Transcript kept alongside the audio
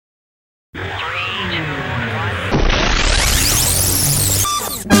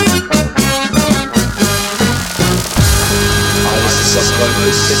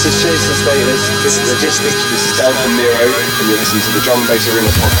This is Cheers to Status, this is Logistics, this is Dan from Miro, and you're listening to the Drum and Bass Arena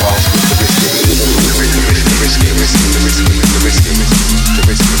podcast with the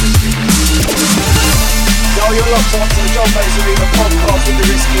Now you're locked on to the Drum and Bass Arena podcast with the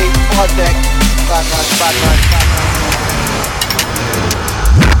Risky, 5 deck, bad man.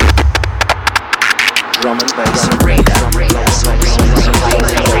 Drum and Bass Arena.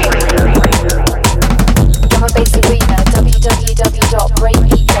 Drum and Bass Arena,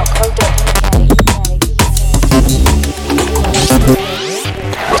 www.breakbeat.co.uk.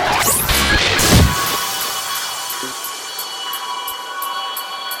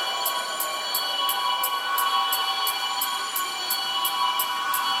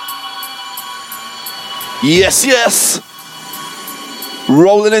 Yes.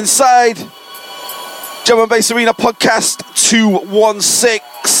 Rolling inside. Drum and Bass Arena podcast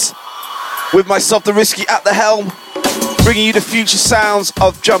 216 with myself, the Risky, at the helm, bringing you the future sounds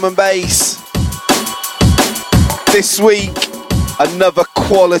of drum and bass. This week, another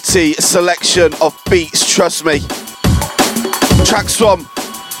quality selection of beats, trust me. Tracks from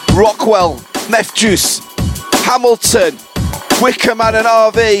Rockwell, Meth Juice, Hamilton, Wickaman and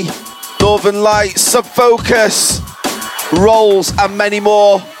RV, Northern Lights, Subfocus, Rolls and many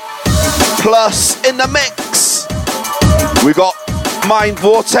more. Plus, in the mix, we got Mind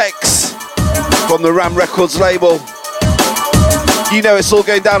Vortex from the Ram Records label. You know it's all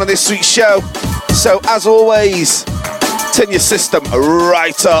going down on this sweet show. So as always, turn your system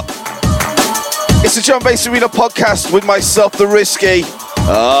right up. It's the Drum and Bass Arena podcast with myself, the Risky.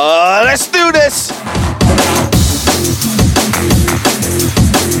 Let's do this.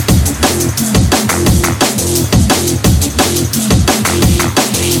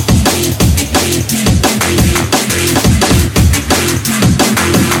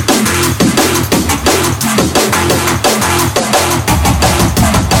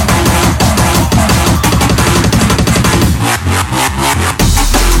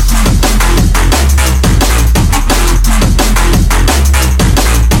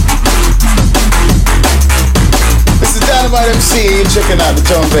 MC, checking out the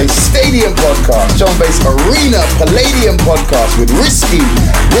Drum and Bass Stadium podcast, Drum and Bass Arena Palladium podcast with Risky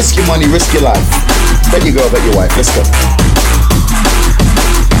Money, Risky Life. Bet you go, bet your wife. Let's go.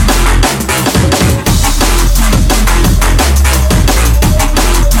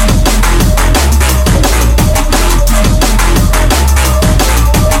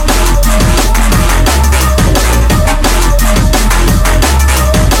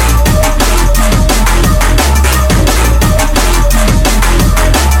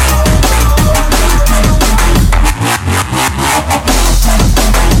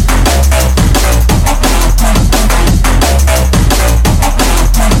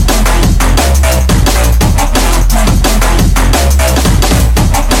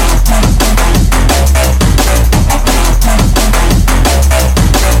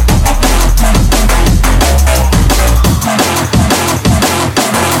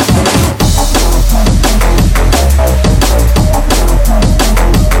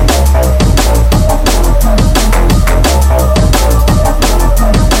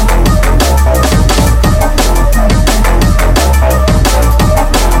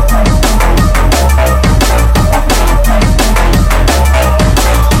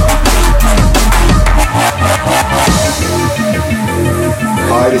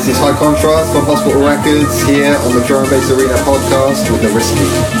 Contrast from Hospital Records here on the Drum and Bass Arena podcast with the Risky.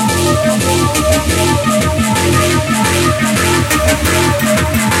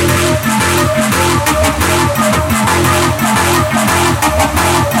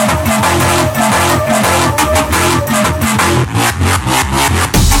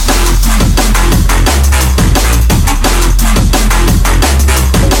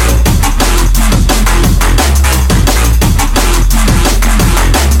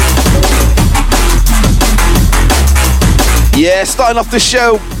 Yeah, starting off the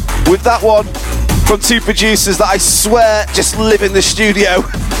show with that one from two producers that I swear just live in the studio.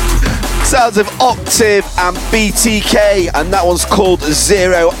 Sounds of Optiv and BTK, and that one's called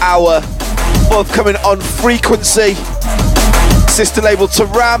 0 Hour. Both coming on Frequency, sister label to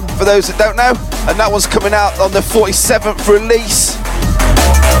Ram, for those that don't know, and that one's coming out on the 47th release.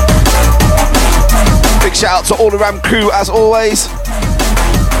 Big shout out to all the Ram crew as always.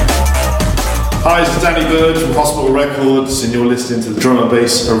 Hi, this is Danny Bird from Hospital Records, and you're listening to the Drum and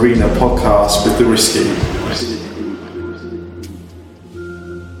Bass Arena podcast with the Risky.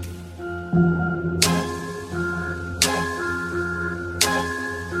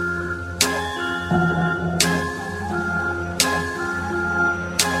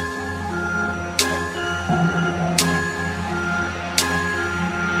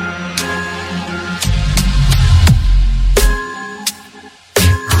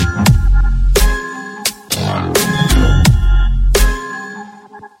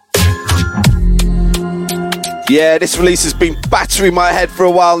 Yeah, this release has been battering my head for a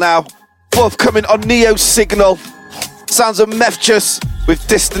while now. Forthcoming on Neo Signal. Sounds of Mefjus with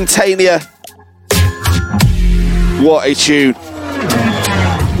Distantania. What a tune.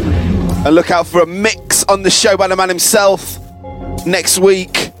 And look out for a mix on the show by the man himself next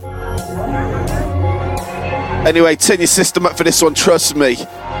week. Anyway, turn your system up for this one, trust me.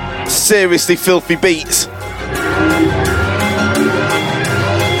 Seriously filthy beats.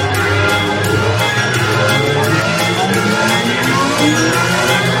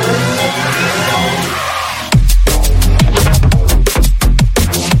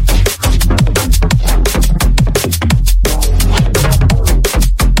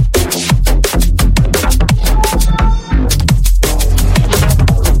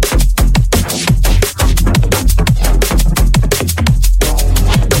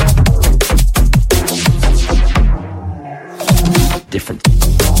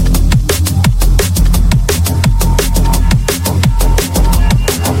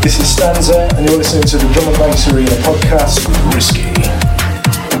 This is Stanza, and you're listening to the Drum and Bass Arena podcast with Risky.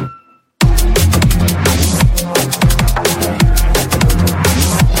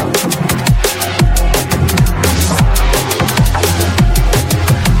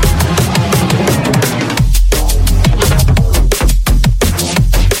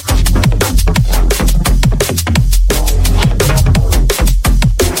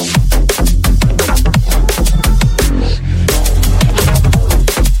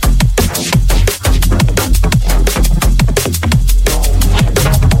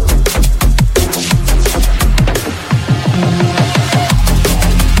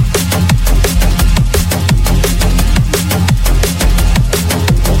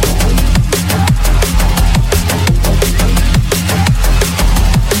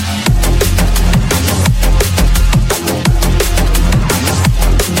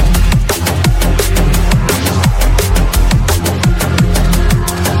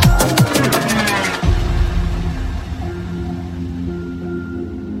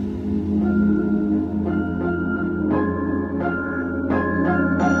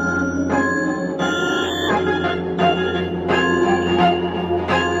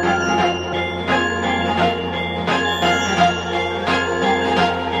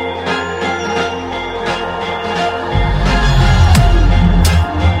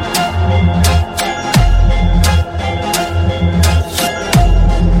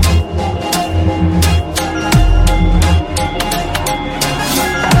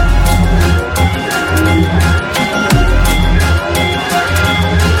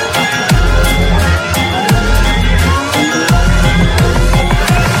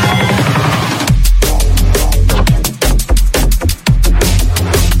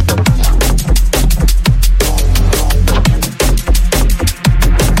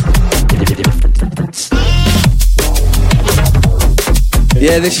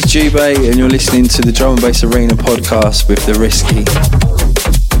 Yeah, this is D&BA, and you're listening to the Drum and Bass Arena podcast with the Risky.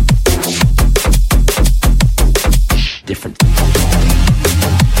 Different.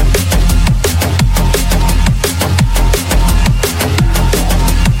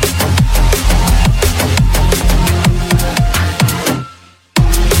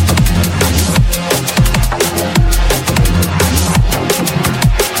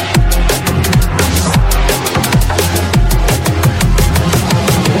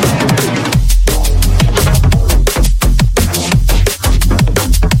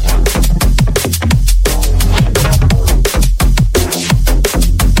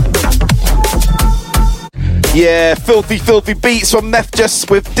 Yeah, filthy beats from Mefjus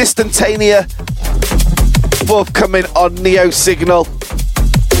with Distantania. Forthcoming on Neo Signal.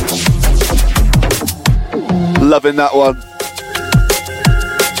 Loving that one.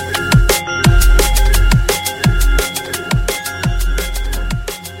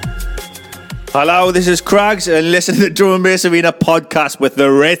 Hello, this is Krags, and listen to the Drum and Bass Arena podcast with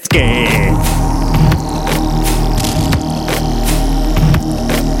the Risky.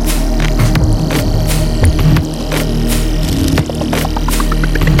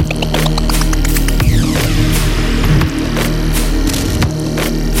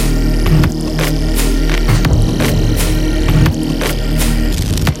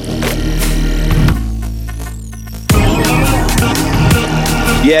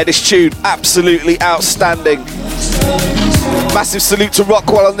 Yeah, this tune, absolutely outstanding. Massive salute to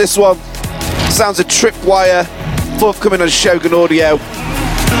Rockwell on this one. Sounds of Tripwire, forthcoming on Shogun Audio.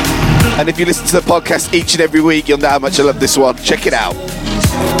 And if you listen to the podcast each and every week, you'll know how much I love this one. Check it out.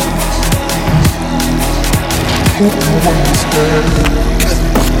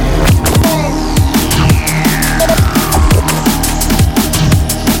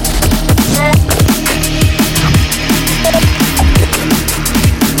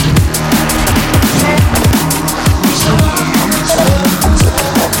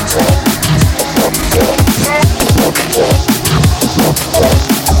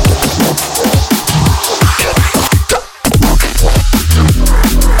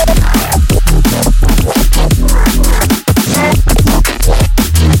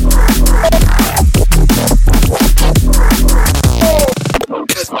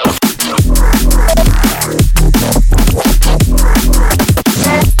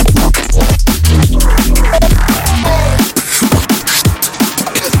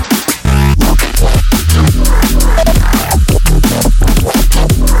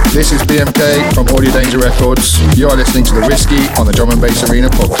 DMK from Audio Danger Records. You are listening to The Risky on the Drum and Bass Arena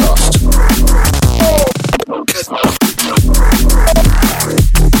podcast.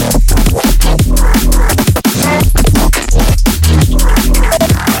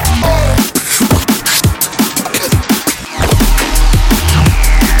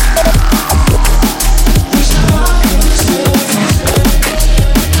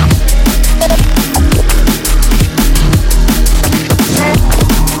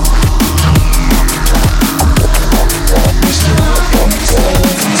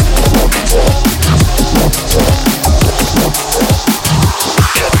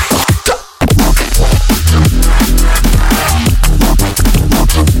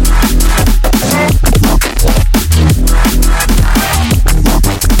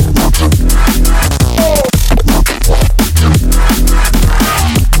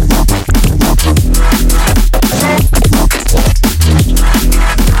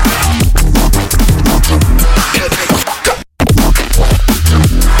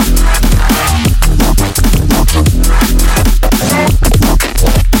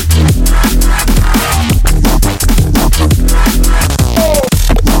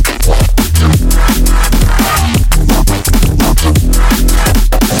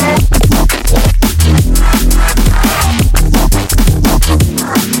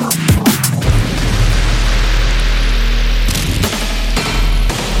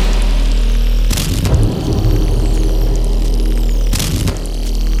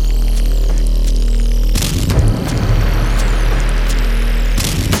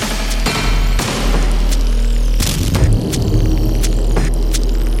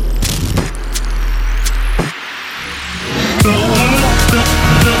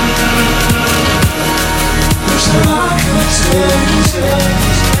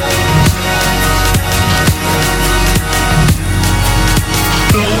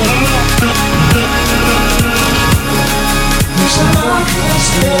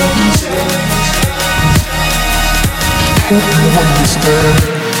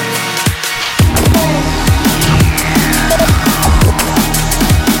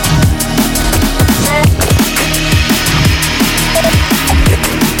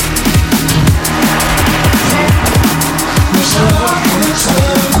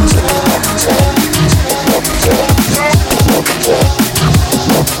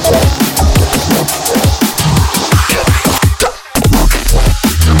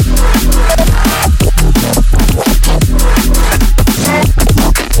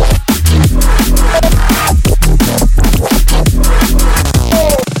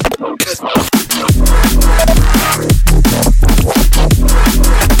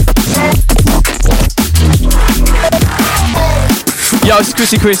 Yo, it's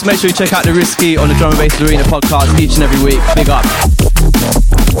Chrissy Chris. Make sure you check out The Risky on the Drum and Bass Arena podcast each and every week. Big up.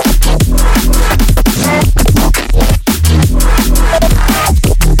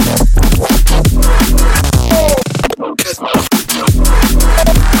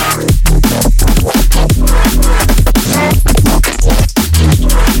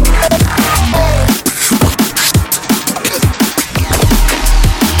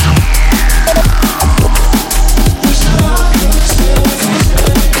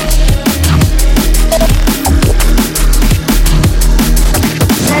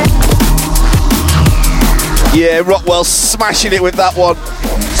 Yeah, Rockwell smashing it with that one.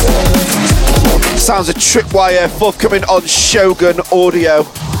 Sounds a tripwire, forthcoming on Shogun Audio.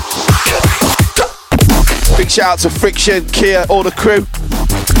 Big shout out to Friction, Kia, all the crew.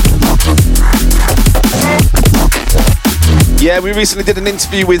 Yeah, we recently did an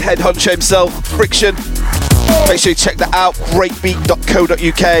interview with head honcho himself, Friction. Make sure you check that out,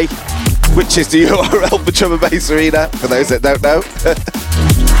 breakbeat.co.uk, which is the URL for Drum and Bass Arena, for those that don't know.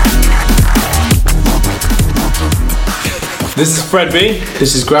 This is Fred B.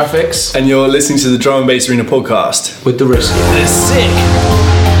 This is Graphics. And you're listening to the Drum and Bass Arena podcast with The Risky. It's sick.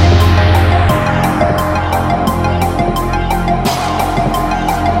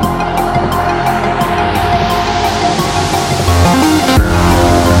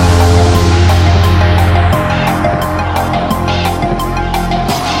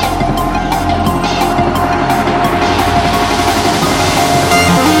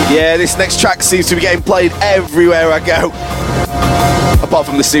 Yeah, this next track seems to be getting played everywhere I go. Apart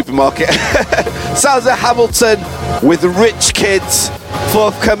from the supermarket. Sounds of Hamilton with Rich Kids,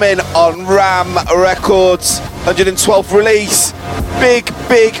 forthcoming on Ram Records, 112th release.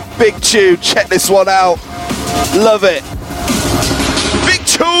 Big tune. Check this one out. Love it. Big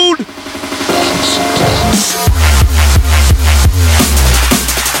tune.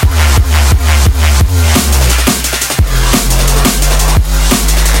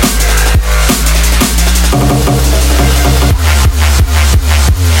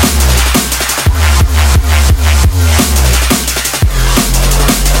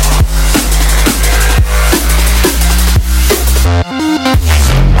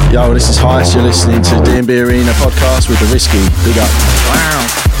 Yo, this is Heist. You're listening to D&BA Arena podcast with the Risky. Big up. Wow.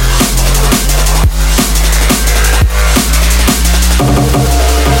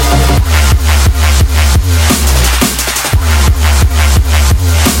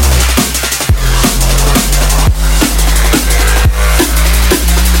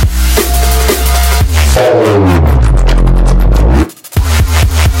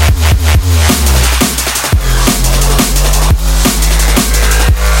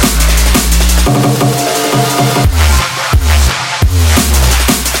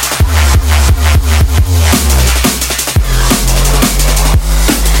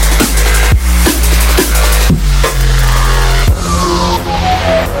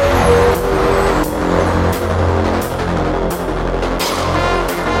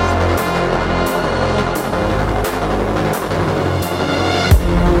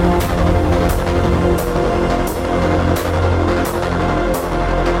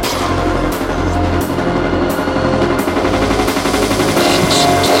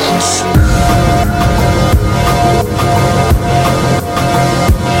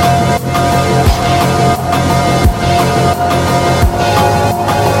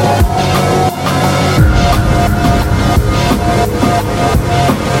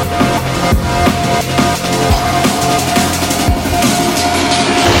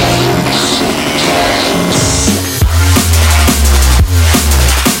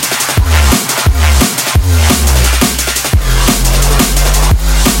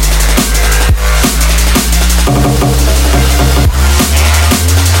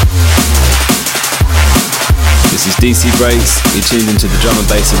 DC Breaks, you're tuned into the Drum and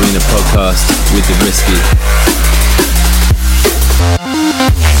Bass Arena podcast with the Risky.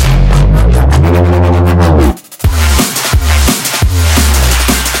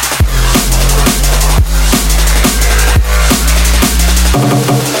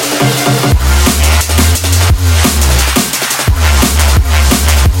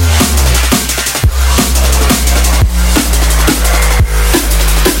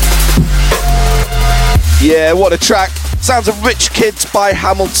 Yeah, what a track. Sounds of Rich Kids by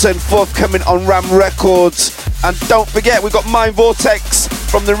Hamilton, forthcoming on Ram Records. And don't forget, we've got Mind Vortex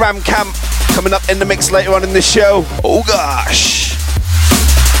from the Ram Camp coming up in the mix later on in the show. Oh gosh.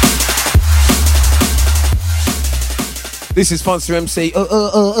 This is Fonster MC,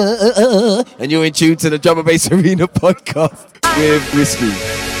 and you're in tune to the Drum and Bass Arena podcast with Risky.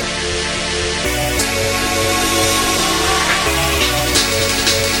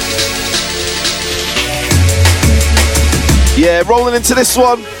 Yeah, rolling into this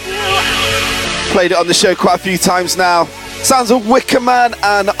one. Played it on the show quite a few times now. Sounds of Wickaman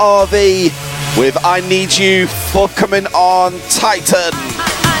and RV with I Need You forthcoming on Titan.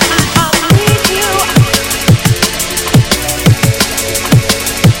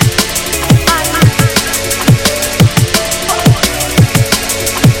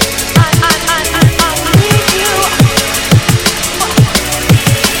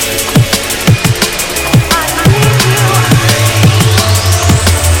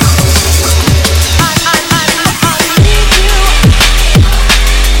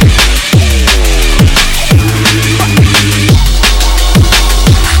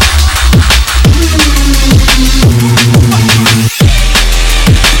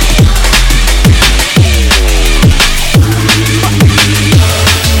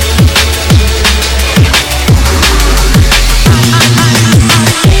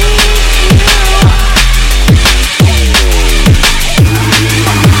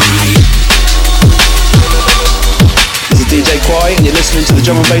 And you're listening to the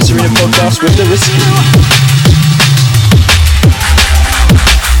Drum and Bass Arena podcast with the Risky.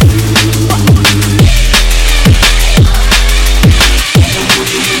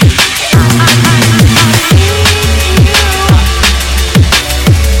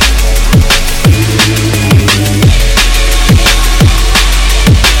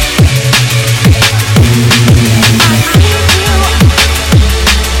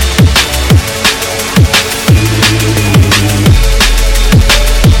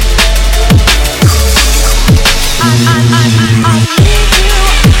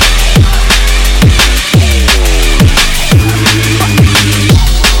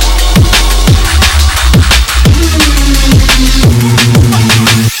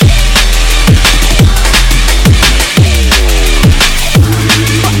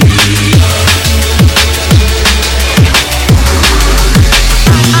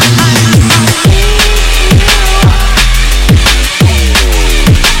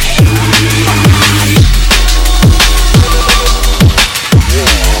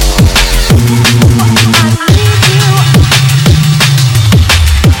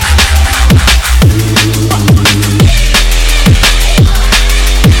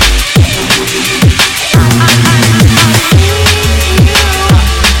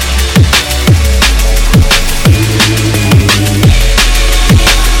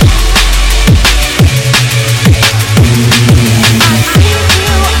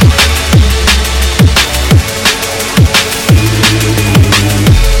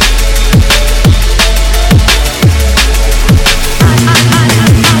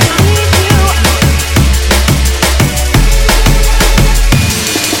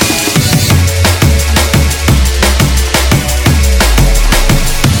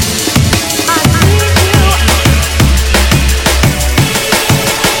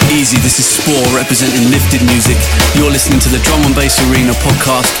 representing lifted music. You're listening to the Drum and Bass Arena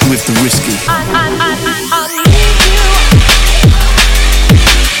podcast with The Risky.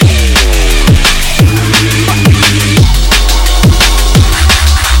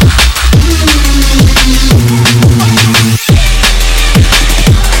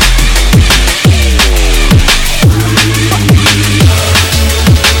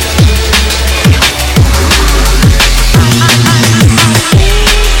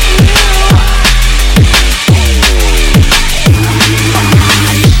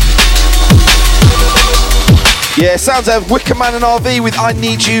 Yeah, sounds of Wickaman and RV with I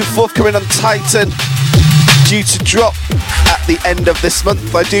Need You, forthcoming on Titan, due to drop at the end of this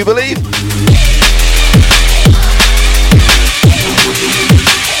month, I do believe.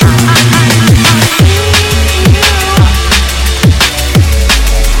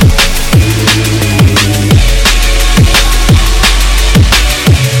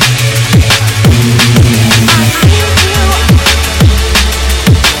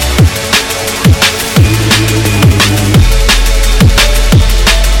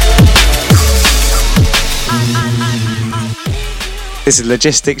 This is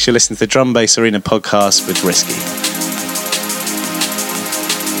Logistics. You're listening to the Drum Bass Arena podcast with Risky.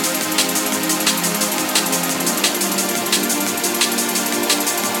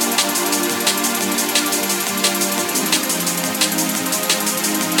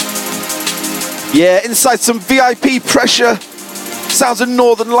 Yeah, inside some VIP pressure. Sounds of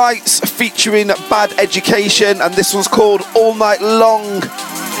Northern Lights featuring Bad Education, and this one's called All Night Long.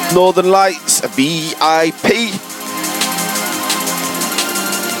 Northern Lights VIP.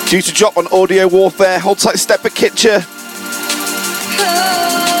 Due to drop on Audio Warfare. Hold tight, Stepper Kitcher.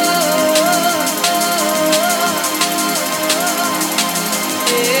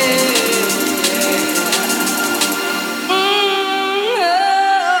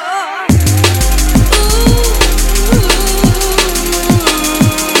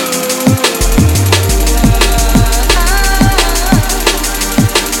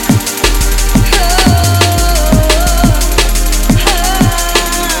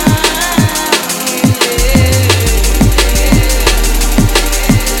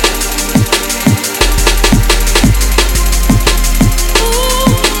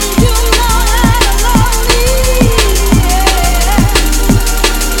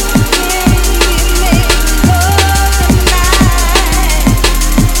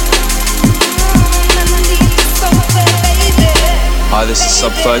 Hi, this is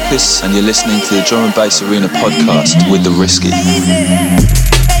Subfocus, and you're listening to the Drum and Bass Arena podcast with The Risky.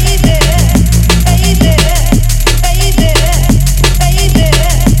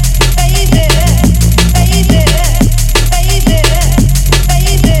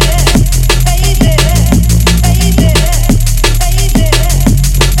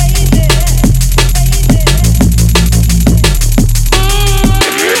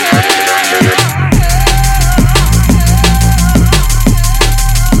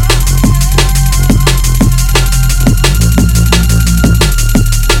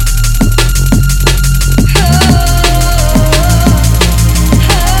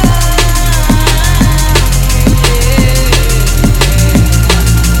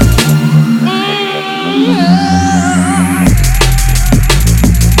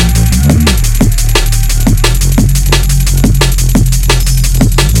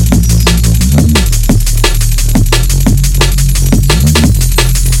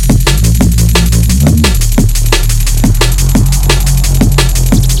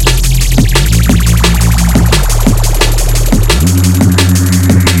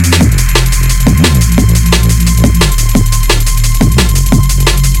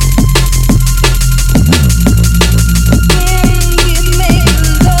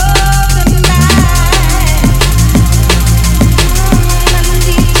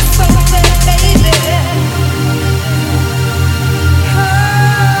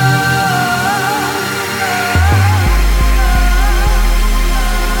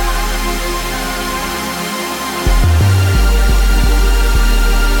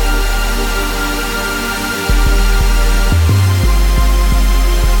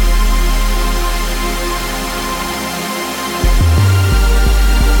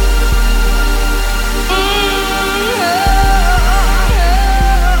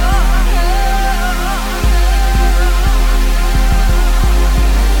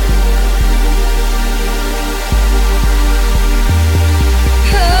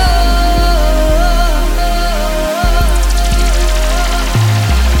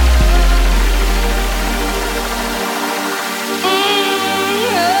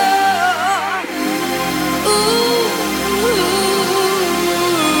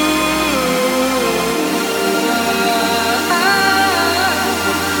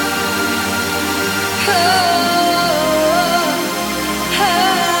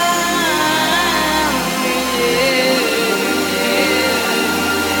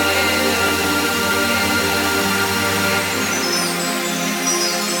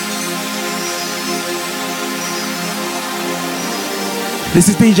 This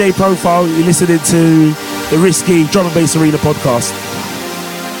is DJ Profile. You're listening to the Risky Drum and Bass Arena podcast.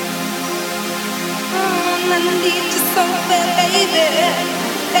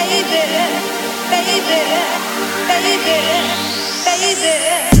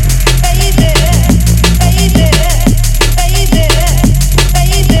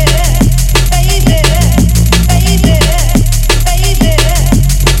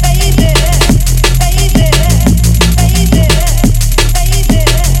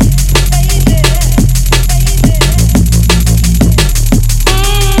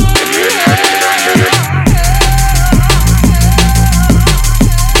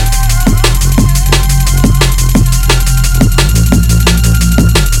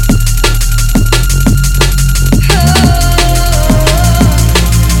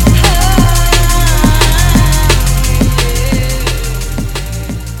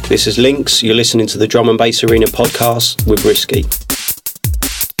 This is Lynx. You're listening to the Drum and Bass Arena podcast with Risky.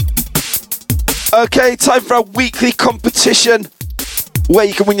 Okay, time for our weekly competition where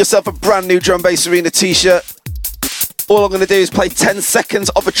you can win yourself a brand new Drum and Bass Arena t-shirt. All I'm going to do is play 10 seconds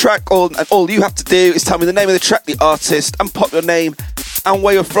of a track, and all you have to do is tell me the name of the track, the artist, and pop your name and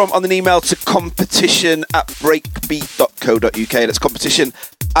where you're from on an email to competition@breakbeat.co.uk. That's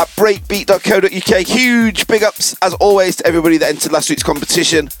competition@breakbeat.co.uk. Huge big ups, as always, to everybody that entered last week's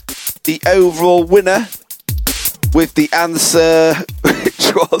competition. The overall winner with the answer,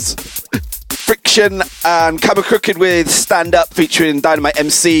 which was Friction and Cabba Crooked with Stand Up featuring Dynamite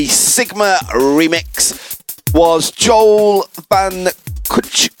MC Sigma Remix, was Joel Van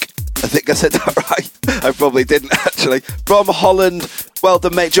Kutschik. I think I said that right. I probably didn't, actually. From Holland. Well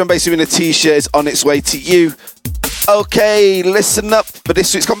done, mate. Drum Bass Arena t-shirt is on its way to you. Okay, listen up for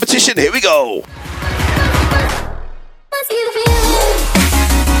this week's competition. Here we go.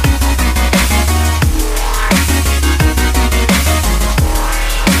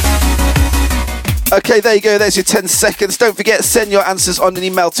 Okay, there you go. There's your 10 seconds. Don't forget, send your answers on an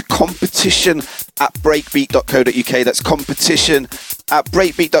email to competition@breakbeat.co.uk. That's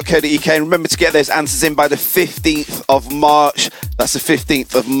competition@breakbeat.co.uk. And remember to get those answers in by the 15th of March. That's the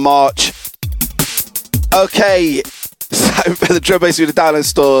 15th of March. Okay, so for the Drum Bass Arena download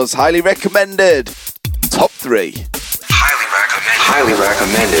stores, highly recommended. Top 3. Highly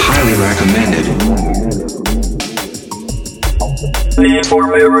recommended. Highly recommended. Need for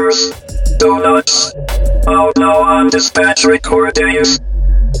mirrors. Donuts. Out now on dispatch recordings.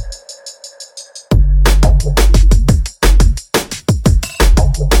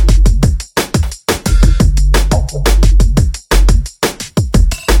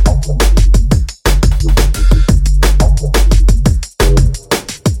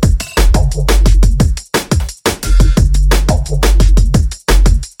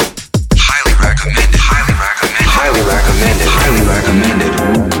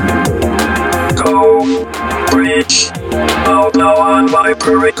 Out now on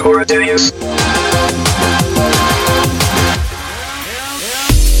Viper recordings.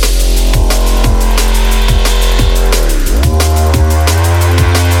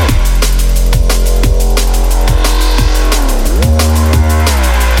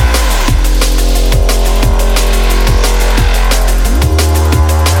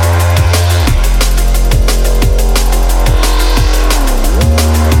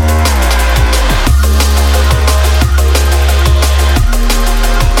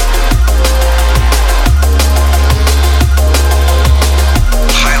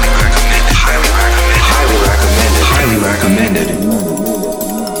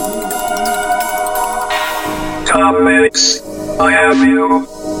 Comics, I have you.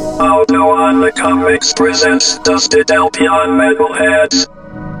 Out now on the Comics presents Dusted LP on Metalheads.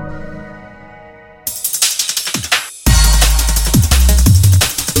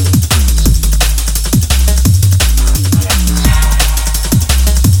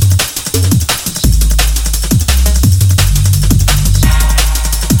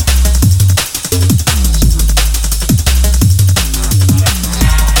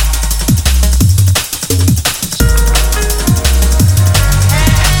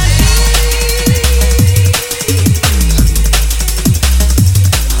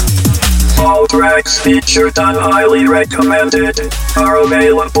 Tracks featured and highly recommended are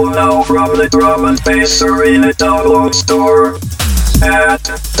available now from the Drum and Bass Arena download store at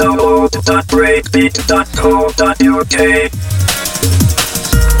download.breakbeat.co.uk.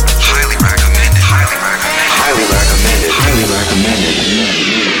 Highly recommended.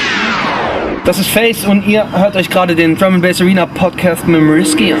 Das ist Face und ihr hört euch gerade den Drum and Bass Arena Podcast mit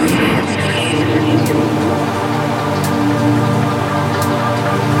Risky an.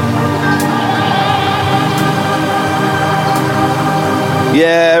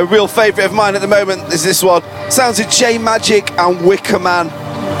 Yeah, a real favourite of mine at the moment is this one. Sounds of Majik and Wickaman.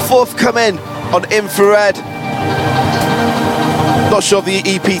 Forthcoming on Infrared. Not sure of the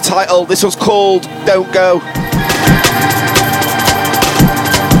EP title. This one's called Don't Go.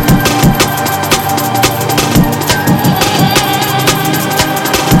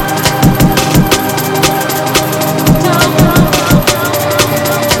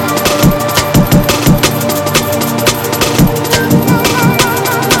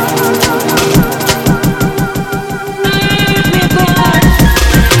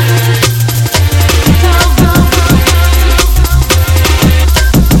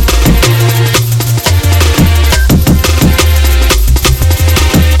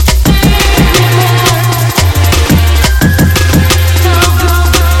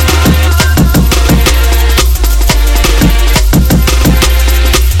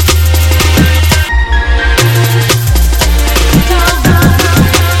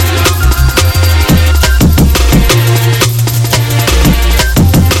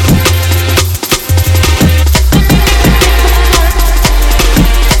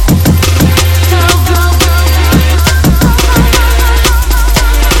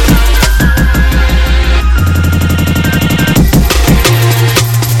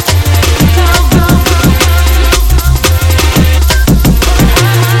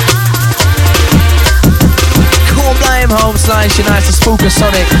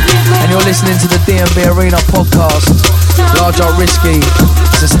 Sonic, and you're listening to the D&BA Arena podcast. Large R Risky.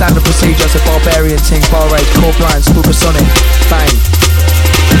 It's a standard procedure. It's a barbarian team, bar rage, core blind, Spooker Sonic. Bang.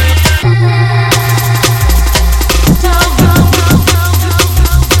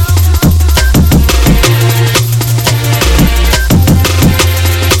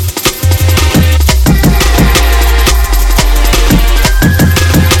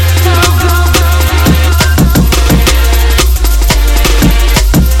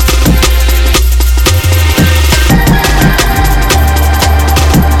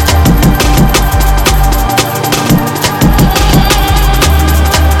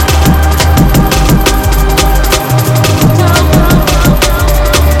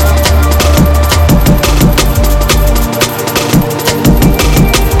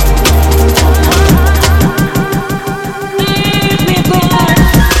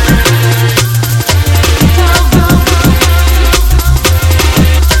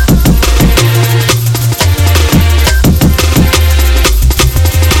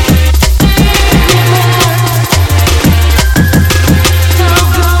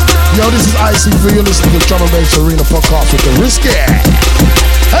 You're listening to the Drum and Bass Arena podcast with the Risky.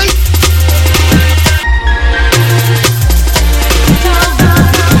 Hey!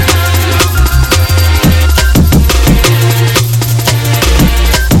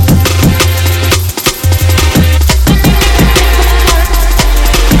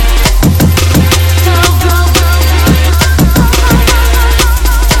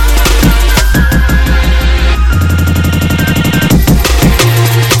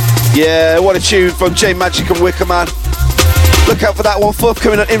 Yeah, what a tune from Majik and Wickaman. Look out for that one,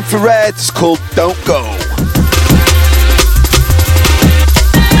 forthcoming on Infrared. It's called Don't Go.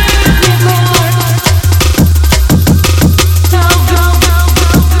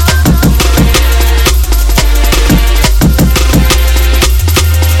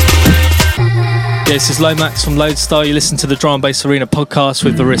 Yeah, this is Lomax from Lodestar. You listen to the Drum and Bass Arena podcast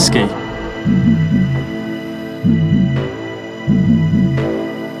with the Risky.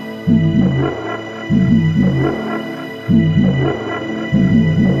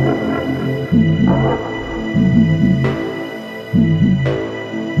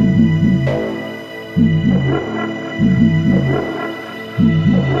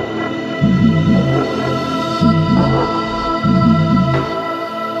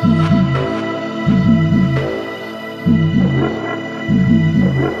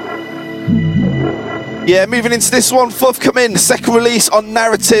 Yeah, moving into this one, forthcoming, second release on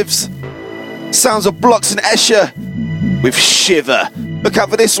Narratives. Sounds of Blocks and Escher with Shiver. Look out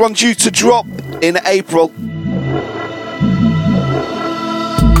for this one, due to drop in April.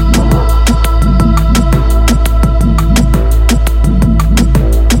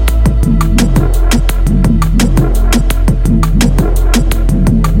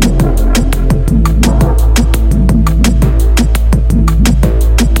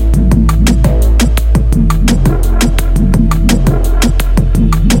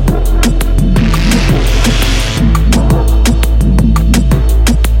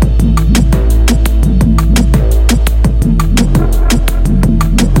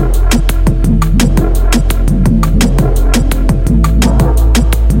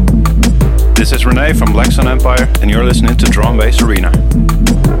 Wax on Empire, and you're listening to Drum Bass Arena.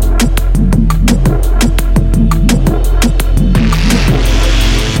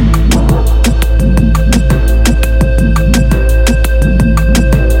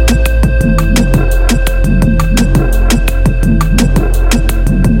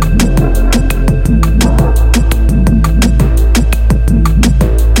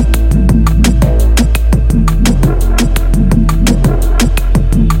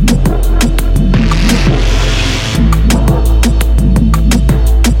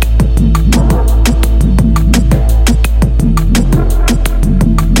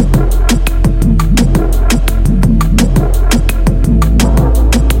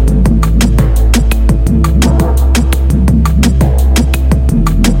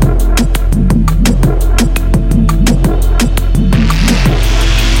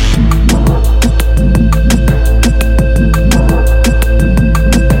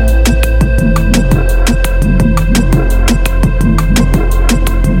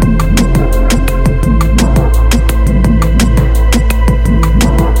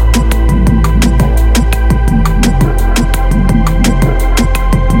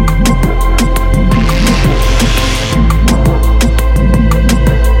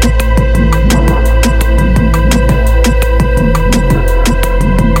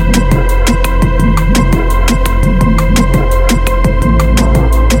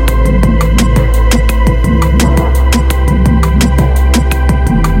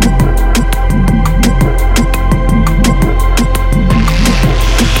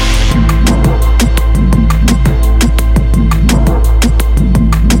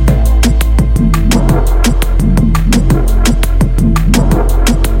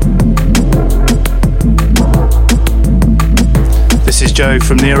 Joe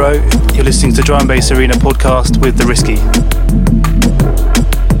from Nero. You're listening to the Drum and Bass Arena podcast with The Risky.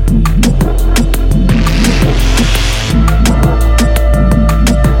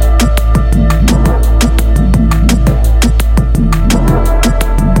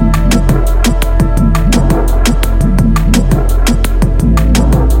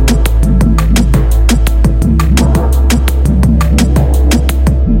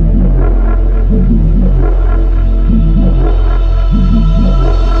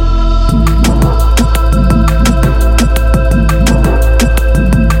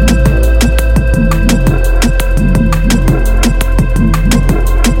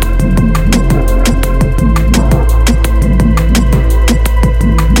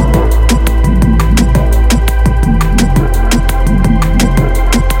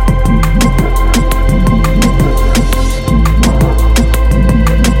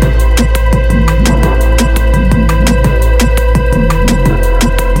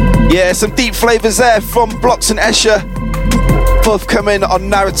 Yeah, some deep flavours there from Blocks and Escher. Forthcoming on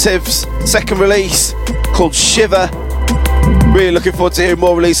Narratives, second release called Shiver. Really looking forward to hearing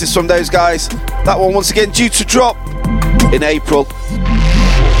more releases from those guys. That one once again due to drop in April.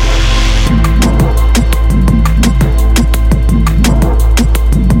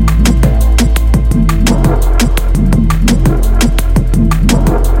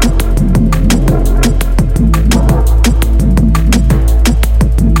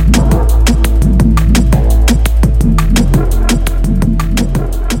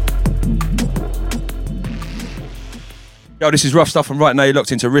 Yo, this is Rough Stuff, and right now you're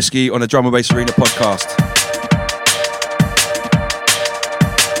locked into Risky on the Drum and Bass Arena podcast.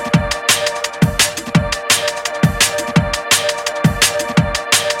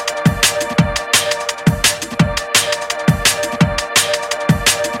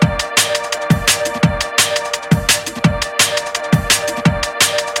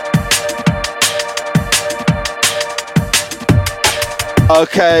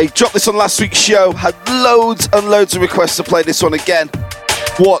 Okay, dropped this on last week's show, had loads and loads of requests to play this one again.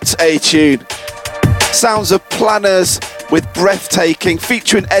 What a tune. Sounds of Planners with Breathtaking,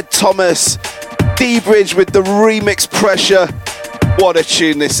 featuring Ed Thomas. D-Bridge with the remix Pressure. What a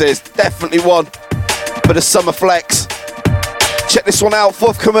tune this is, definitely one for the summer flex. Check this one out,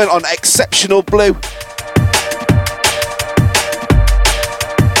 forthcoming on Exceptional Blue.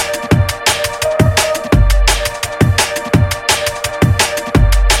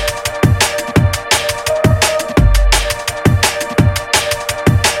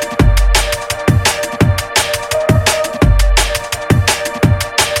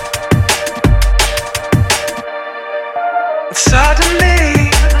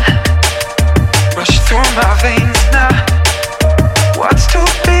 Suddenly, rush through my veins now. What's to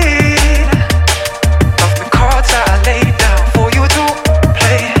be?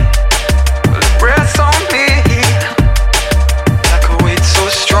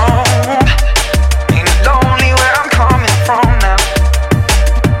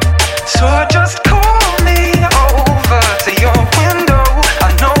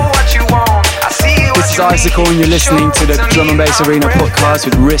 Bicycle and you're listening to the Drum and Bass Arena podcast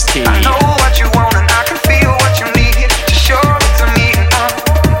with Risky. I know what you want and I can feel what you need. Just show it to me.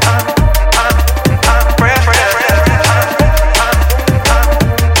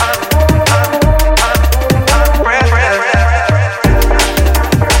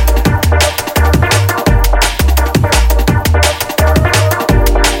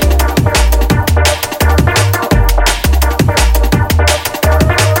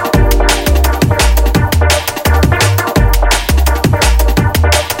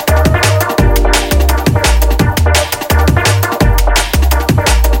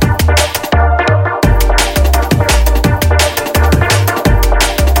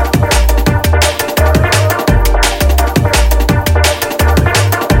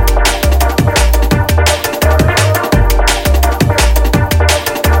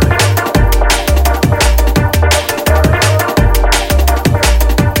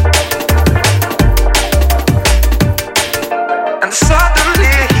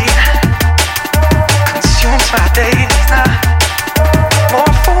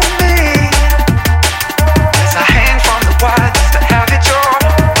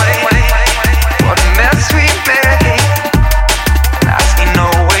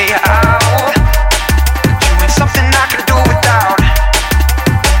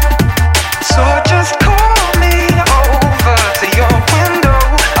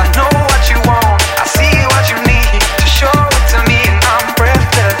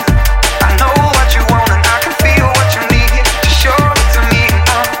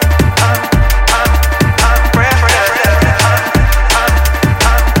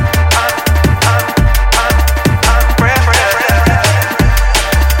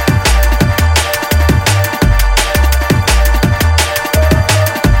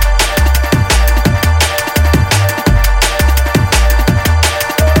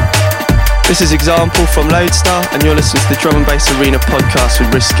 This is Example from Lodestar, and you're listening to the Drum and Bass Arena podcast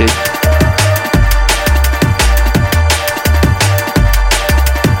with Risky.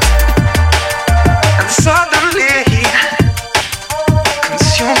 And suddenly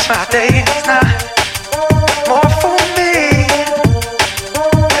consumes my days now. More for me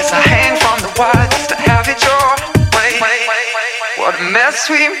as I hang from the wire just to have it your way. What a mess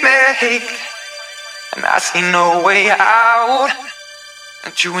we make, and I see no way out.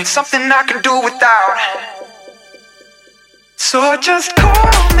 And you ain't something I can do without. So just call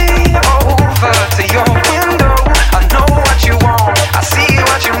me over to your window. I know what you want, I see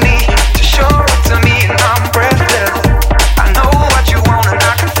what you need. Just show it to me and I'm breathless. I know what you want and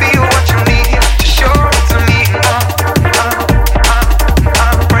I can feel what you need. Just show it to me and I'm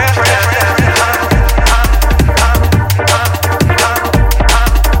breathless.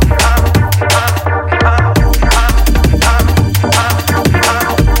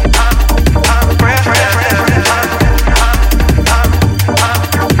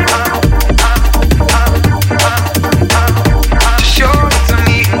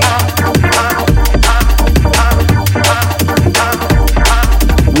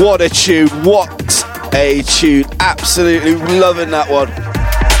 What a tune, what a tune. Absolutely loving that one.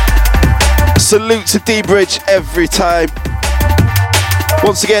 Salute to D-Bridge every time.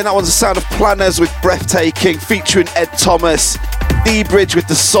 Once again, that one's the sound of Planners with Breathtaking, featuring Ed Thomas. D-Bridge with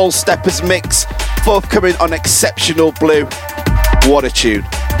the Soul Steppers mix, forthcoming on Exceptional Blue. What a tune.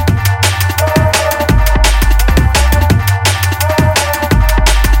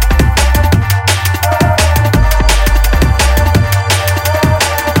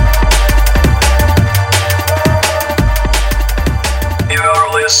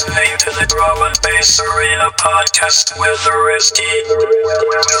 Listening to the Drum and Bass Arena podcast with the Risky.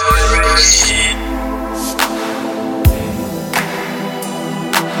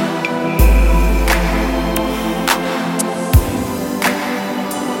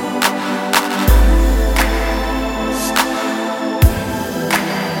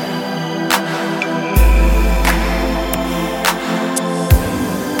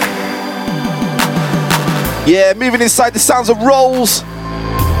 Yeah, moving inside the sounds of Rolls.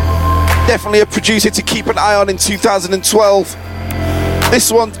 Definitely a producer to keep an eye on in 2012.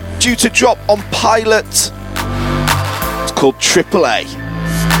 This one due to drop on Pilot. It's called AAA.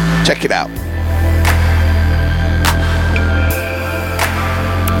 Check it out.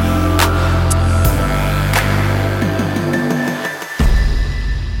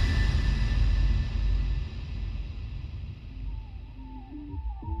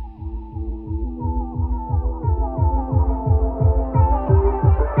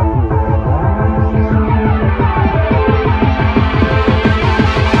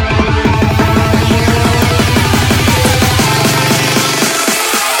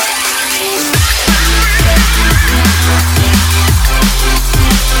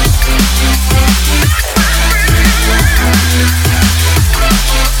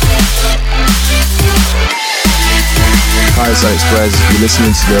 Hi, so it's Brez. You're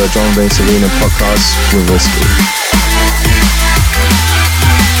listening to the Drum and Bass Arena podcast with Risky.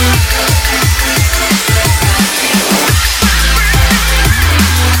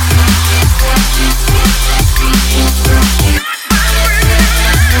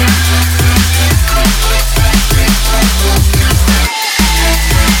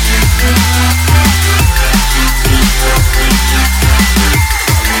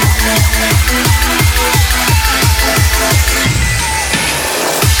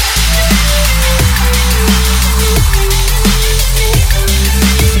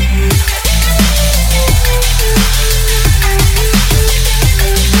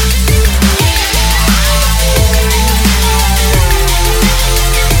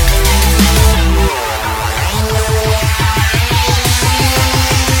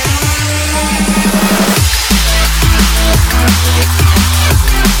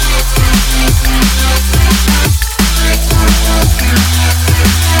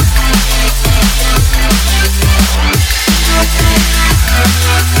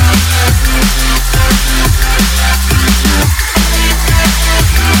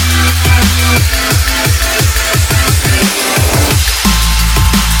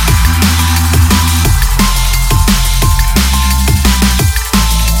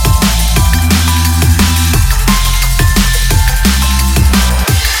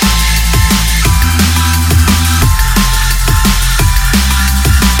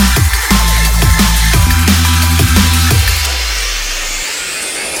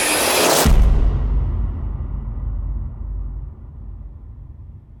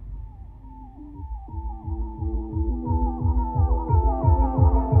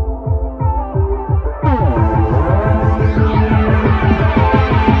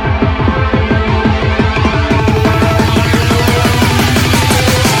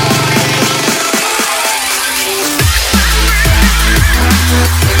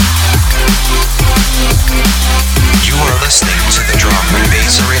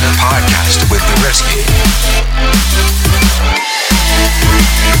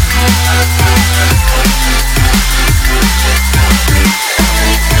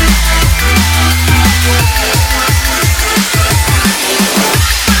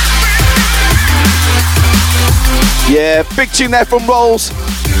 Yeah, big tune there from Rolls.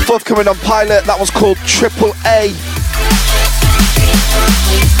 Forthcoming on Pilot, that was called Triple A.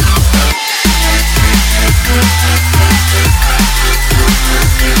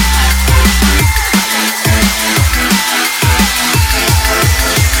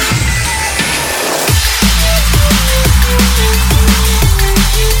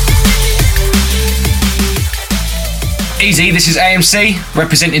 Easy, this is AMC,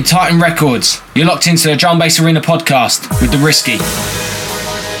 representing Titan Records. You're locked into the Drum Bass Arena podcast with The Risky.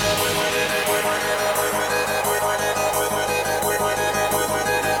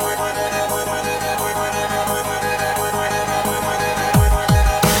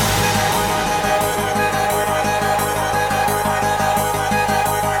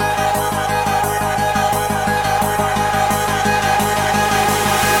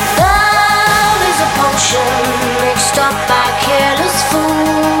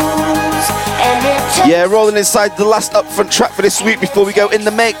 Yeah, rolling inside the last upfront track for this week before we go in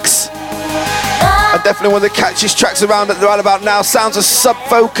the mix. And definitely one of the catchiest tracks around about now. Sounds of Sub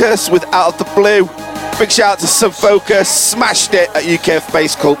Focus with Out of the Blue. Big shout out to Sub Focus, smashed it at UKF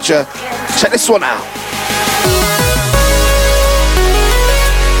Bass Culture. Check this one out.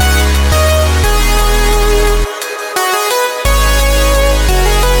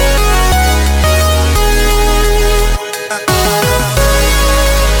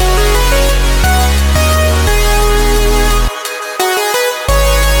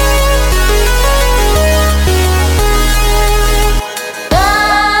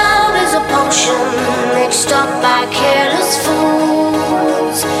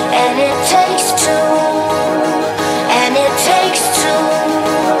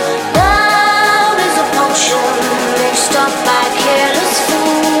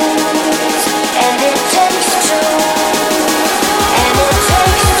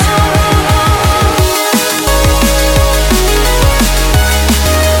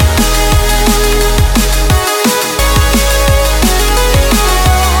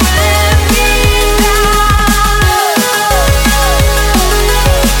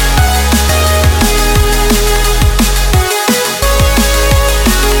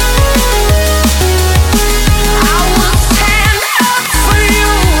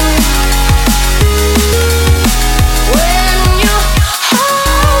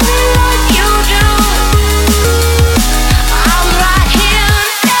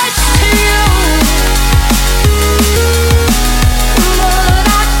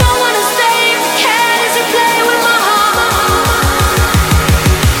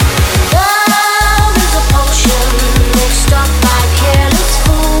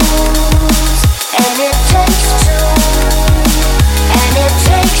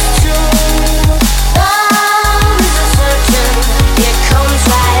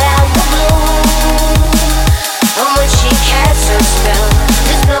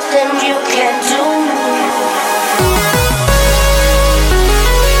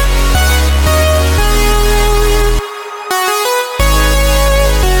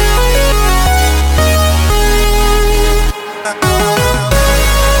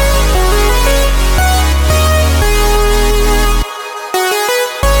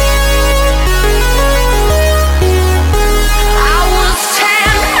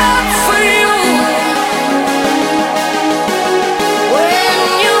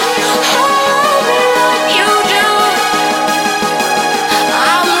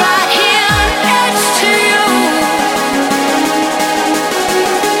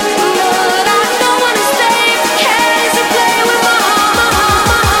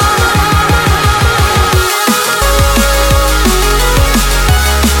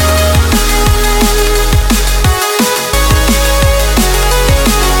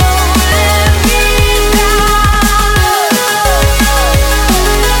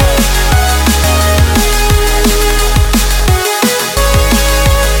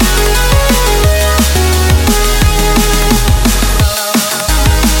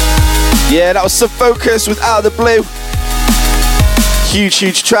 Yeah, that was Sub Focus with Out of the Blue.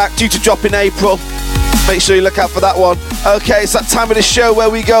 Huge track, due to drop in April. Make sure you look out for that one. Okay, it's that time of the show where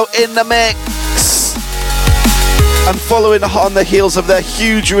we go in the mix. And following on the heels of their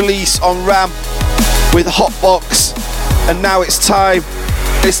huge release on RAM with Hotbox. And now it's time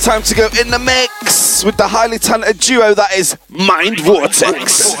to go in the mix with the highly talented duo that is Mind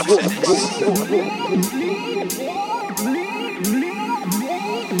Vortex.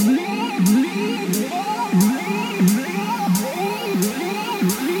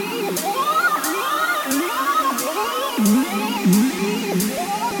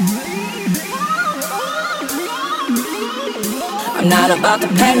 I'm not about to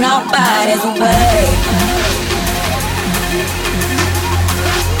pay nobody's way.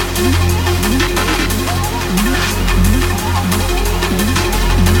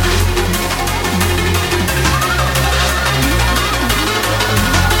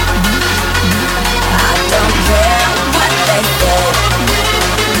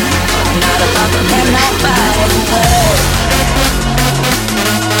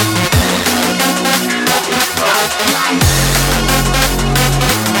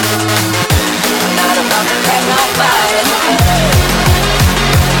 Not about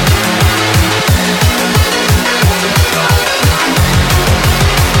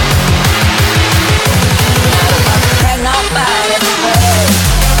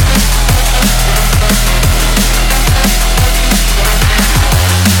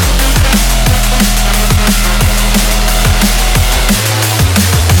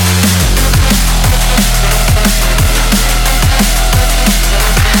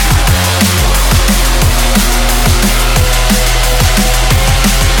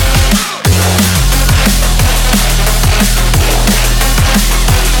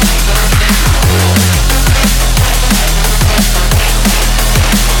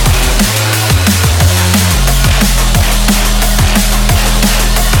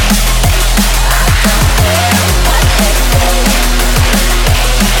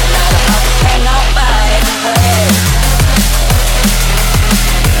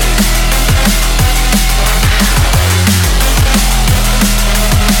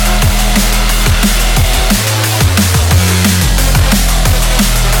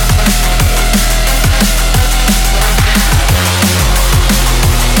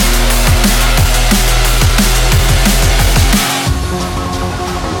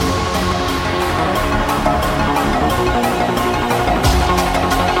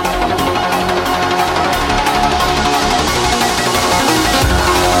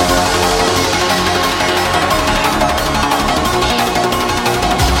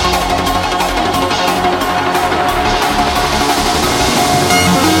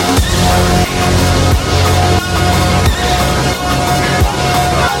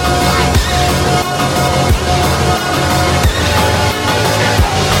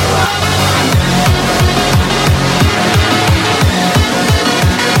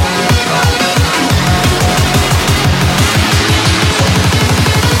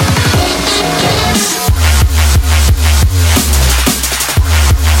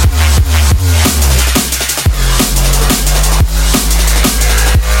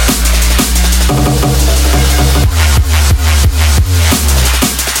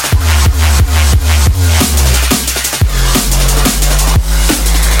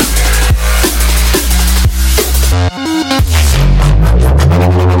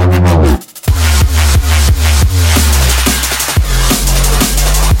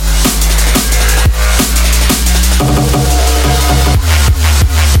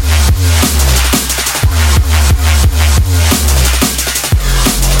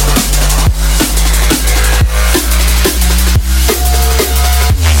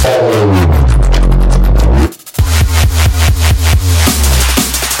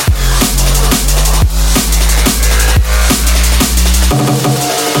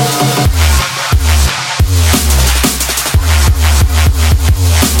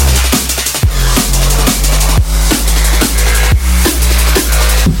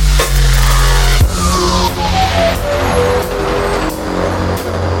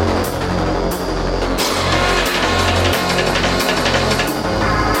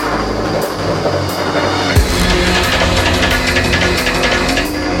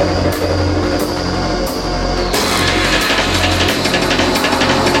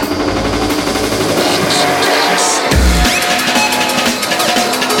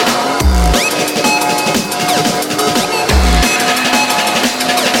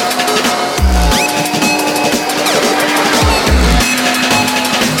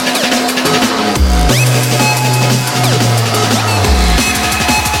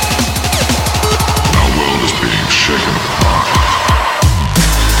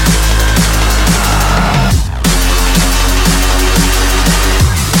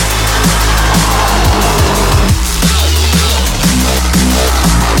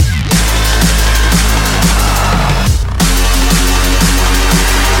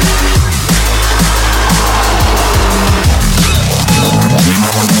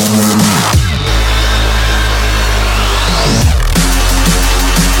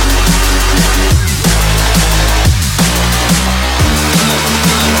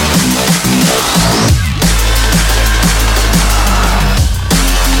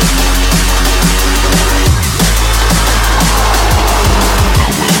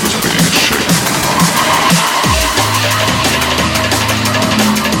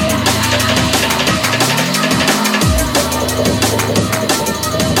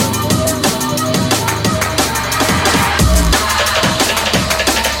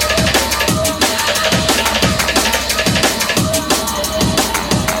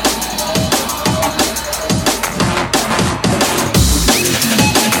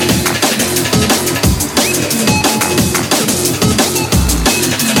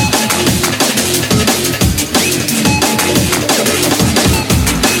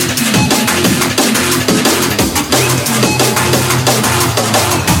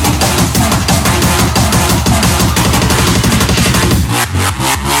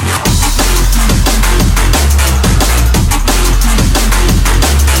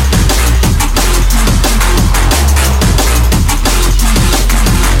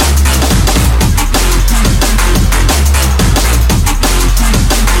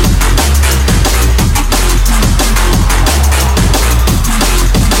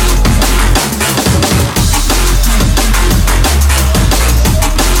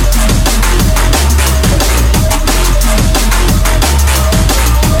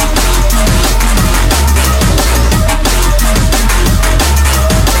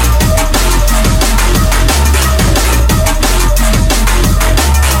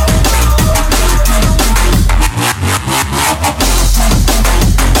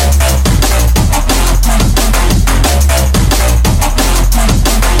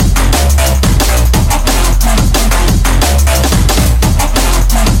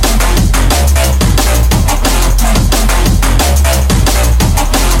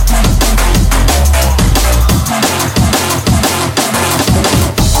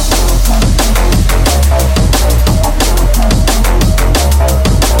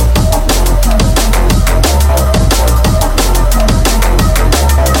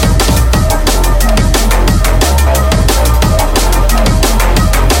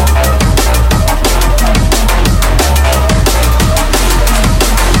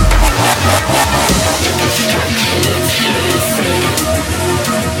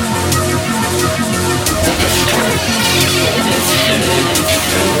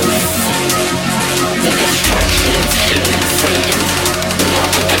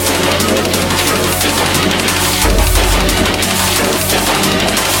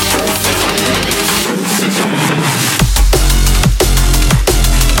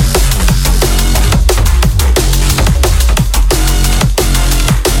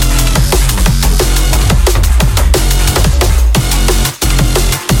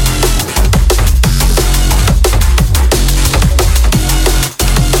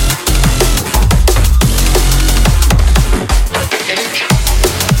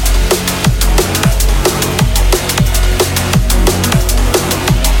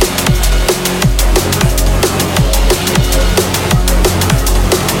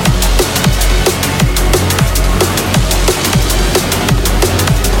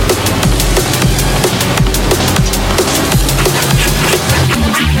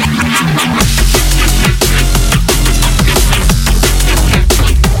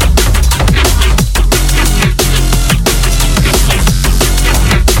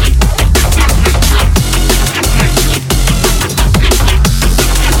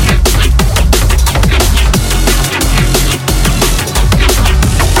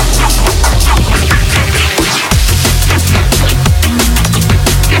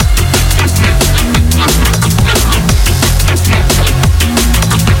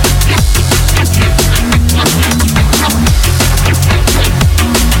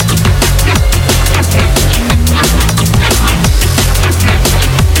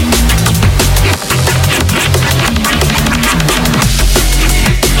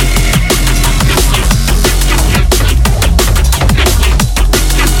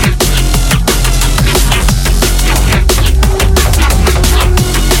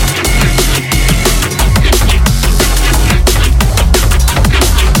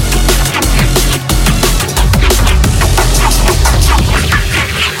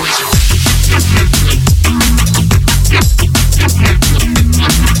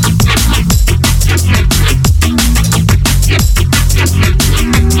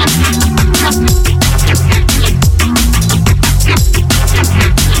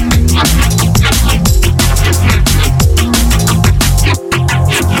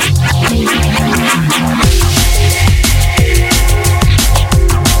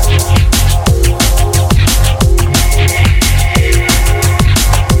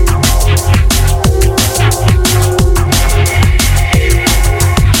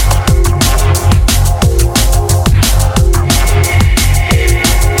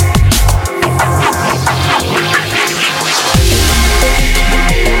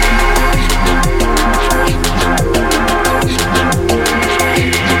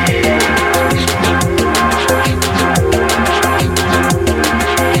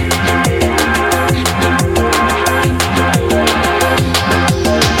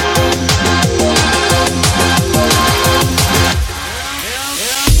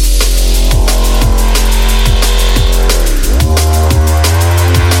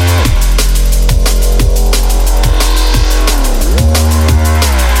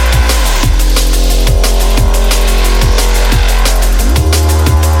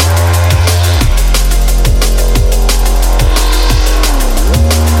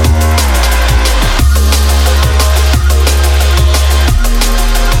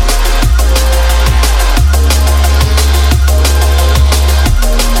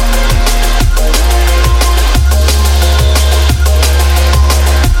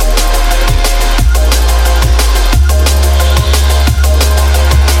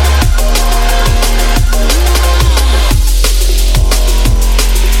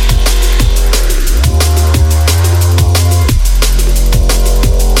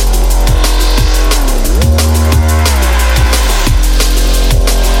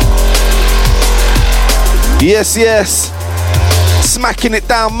Yes, yes. Smacking it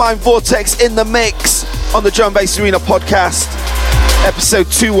down, Mind Vortex in the mix on the Drum and Bass Arena podcast, episode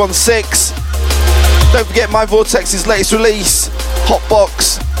 216. Don't forget Mind Vortex's latest release,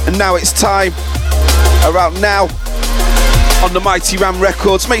 Hotbox, and Now It's Time, around now on the Mighty Ram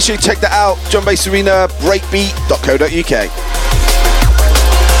Records. Make sure you check that out, Drum and Bass Arena, breakbeat.co.uk.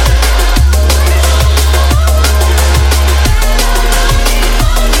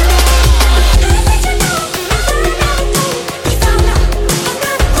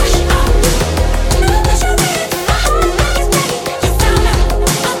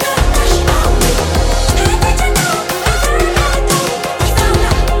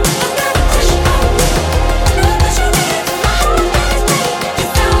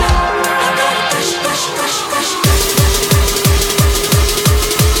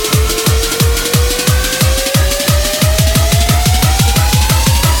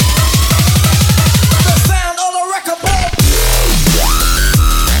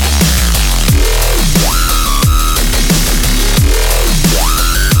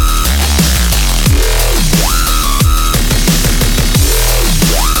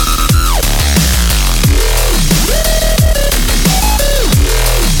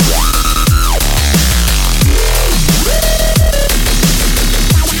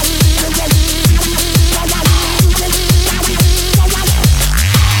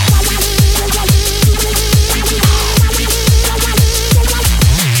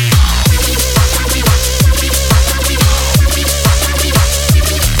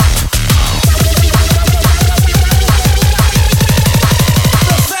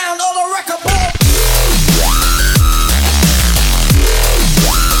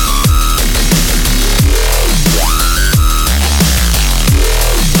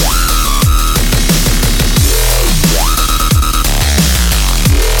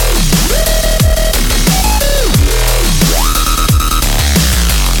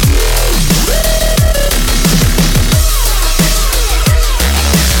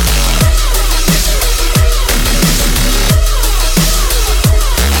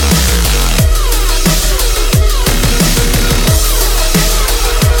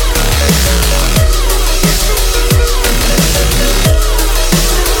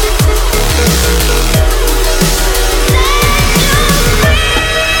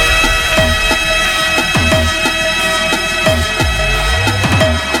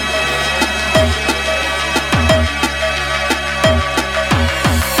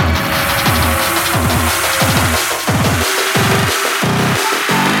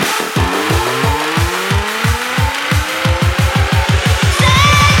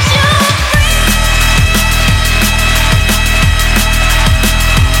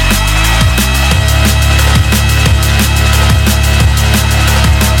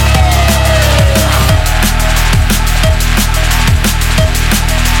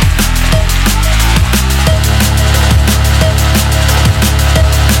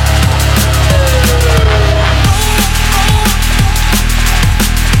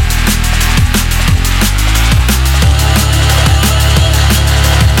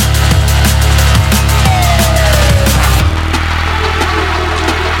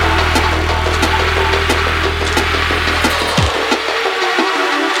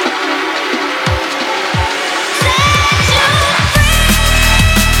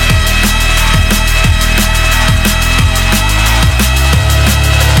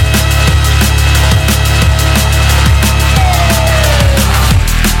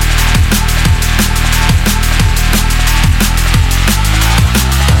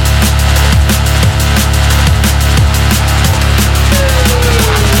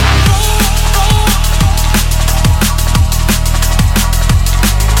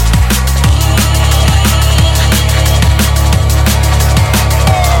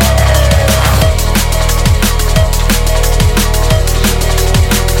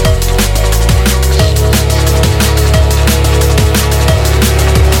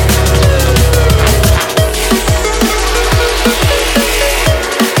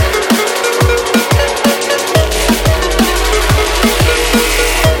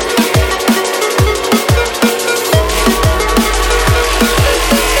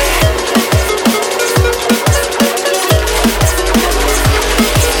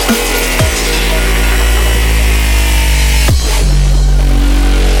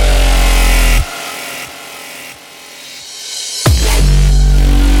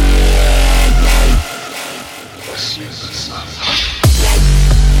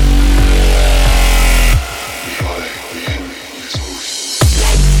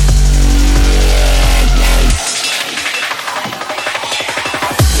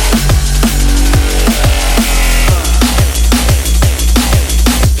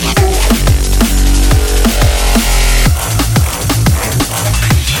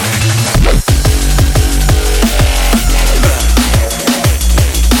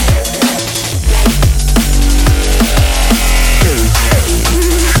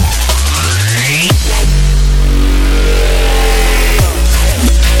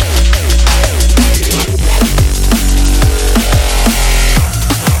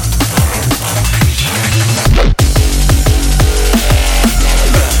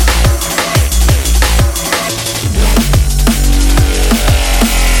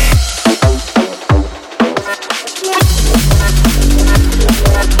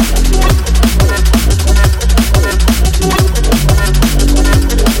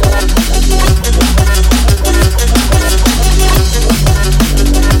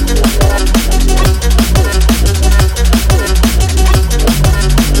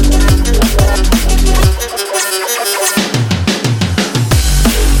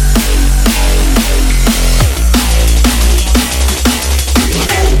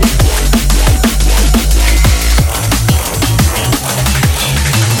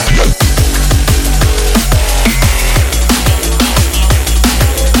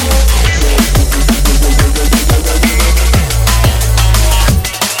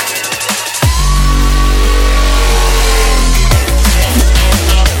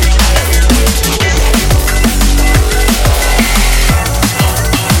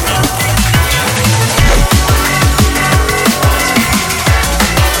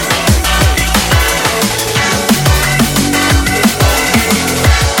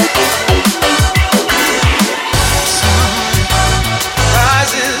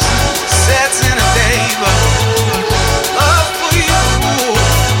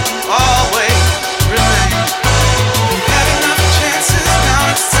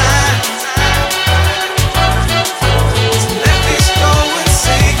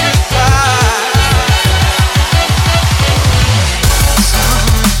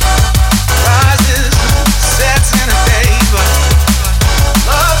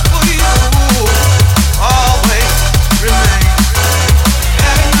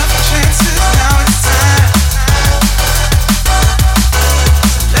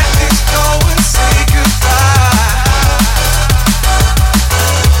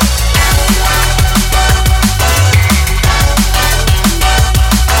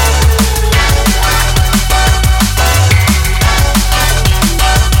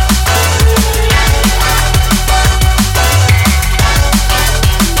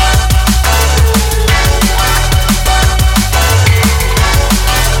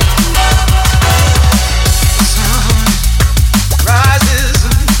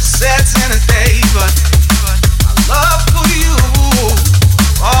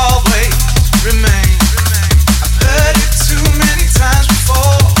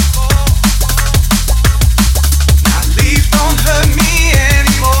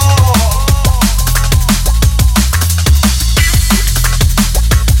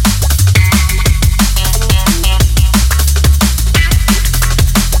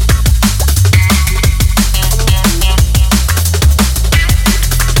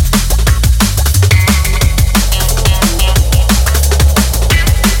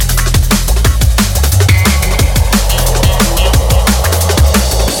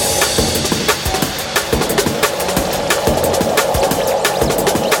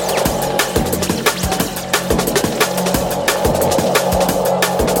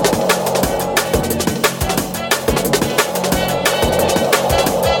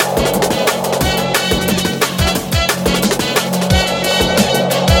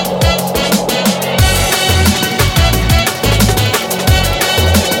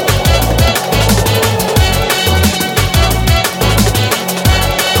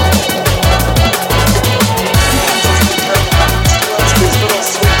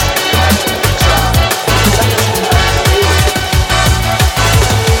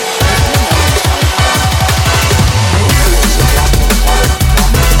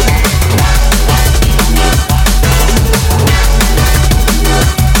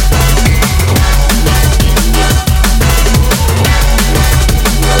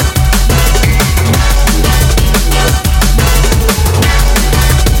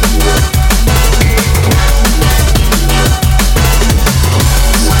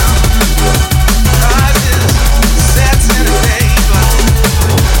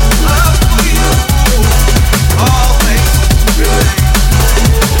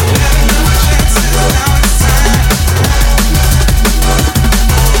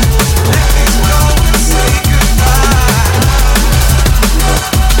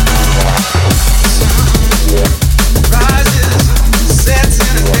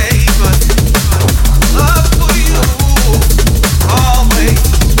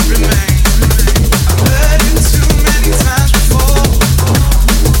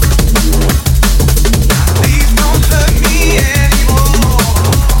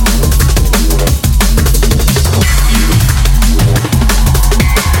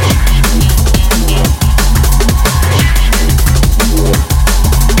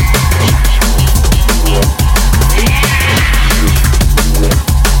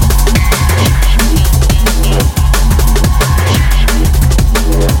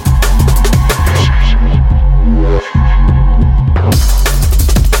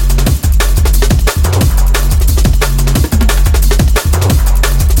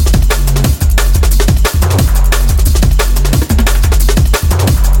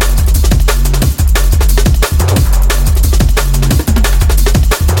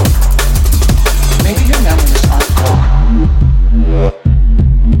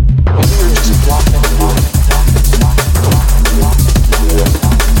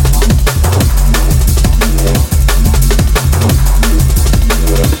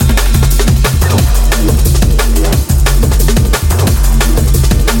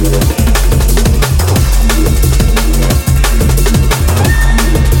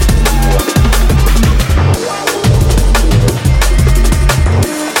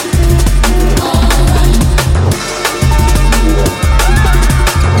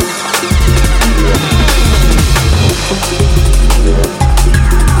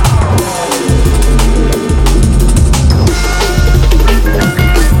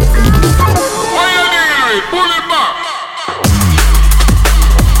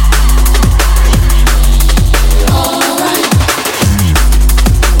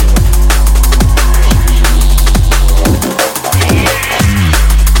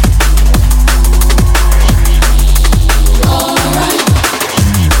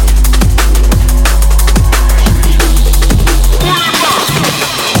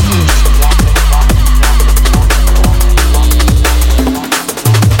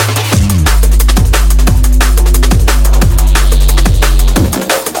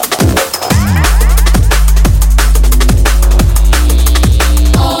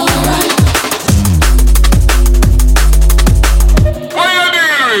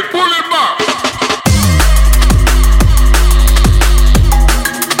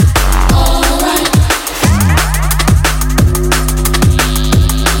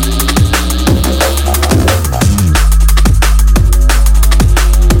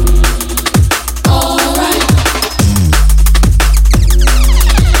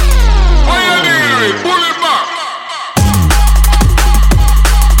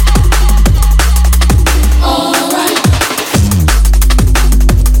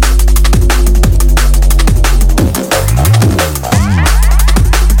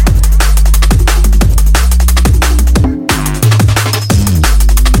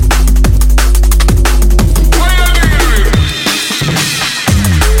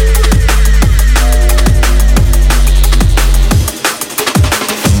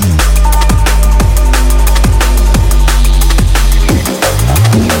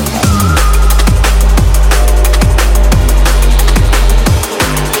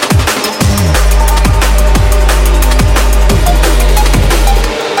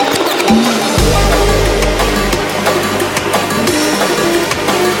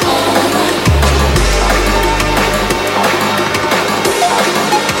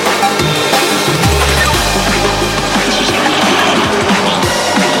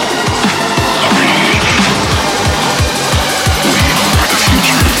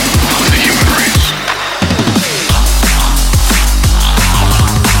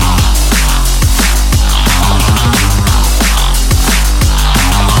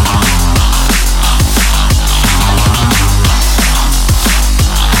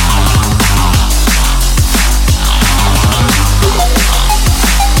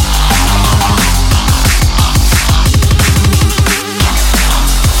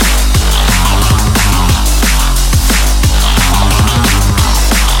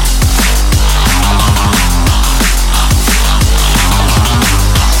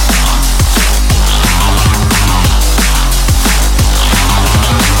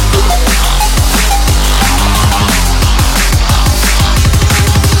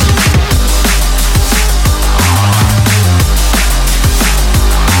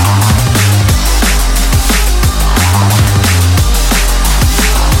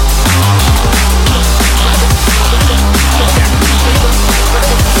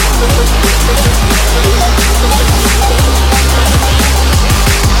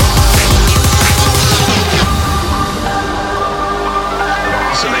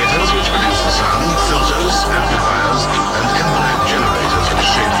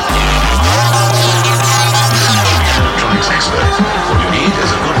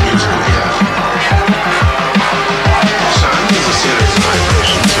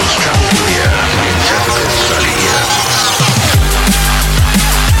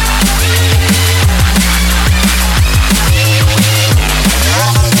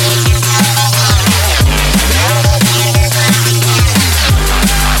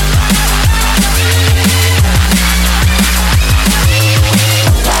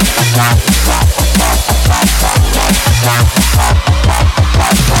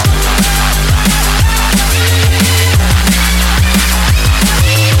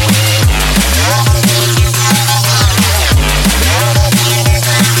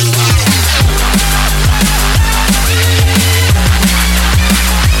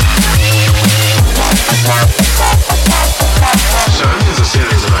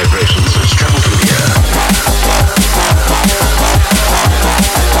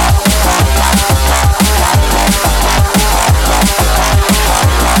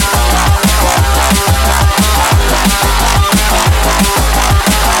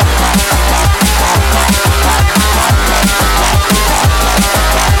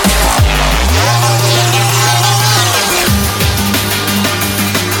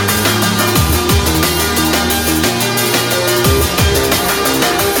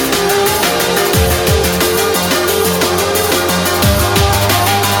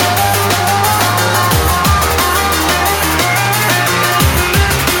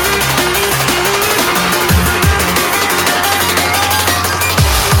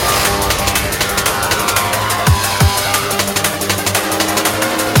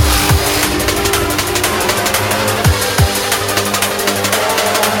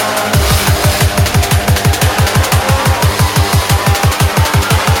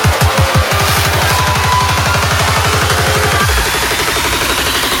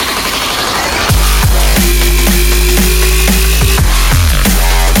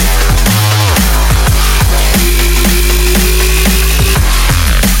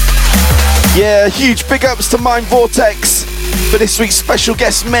 Yeah, huge big ups to Vortex for this week's special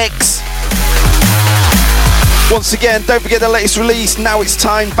guest mix. Once again, don't forget the latest release, Now It's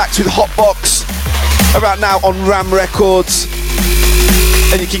Time, back to the hot box. Around now on Ram Records.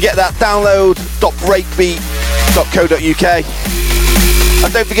 And you can get that download.breakbeat.co.uk.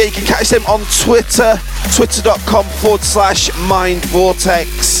 And don't forget you can catch them on Twitter,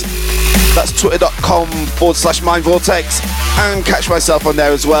 twitter.com/mindvortex. That's twitter.com/mindvortex. And catch myself on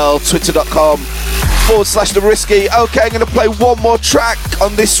there as well, twitter.com/The Risky. Okay, I'm going to play one more track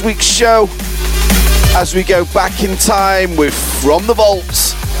on this week's show as we go back in time with From the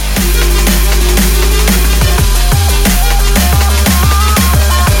Vaults.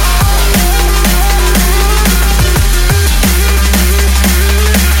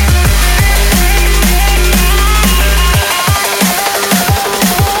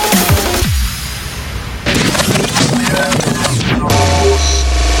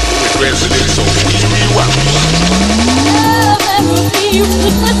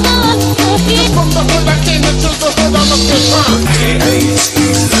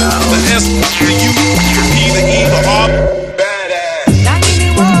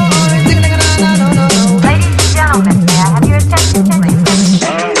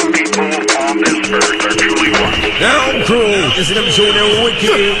 Now crew, this is the show now wicked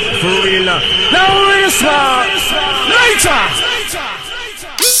for real. Now real smart. Later.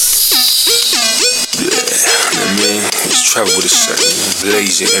 Let's travel with a second,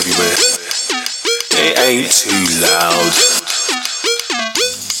 blazing everywhere. It ain't too loud.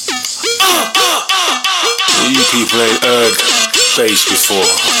 You people ain't heard bass before. I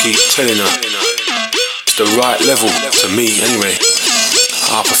keep telling her it's the right level to me anyway.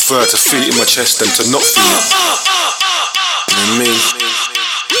 I prefer to feel it in my chest than to not feel it. You know what I mean?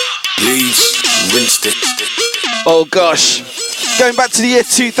 Leaves, rinsed it. Oh gosh, going back to the year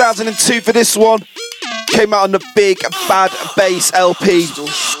 2002 for this one. Came out on the Big Bad Bass LP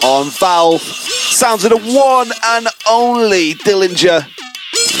on Valve. Sounds of the one and only Dillinger.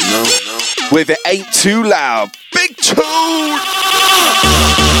 No. With It Ain't Too Loud. Big tune!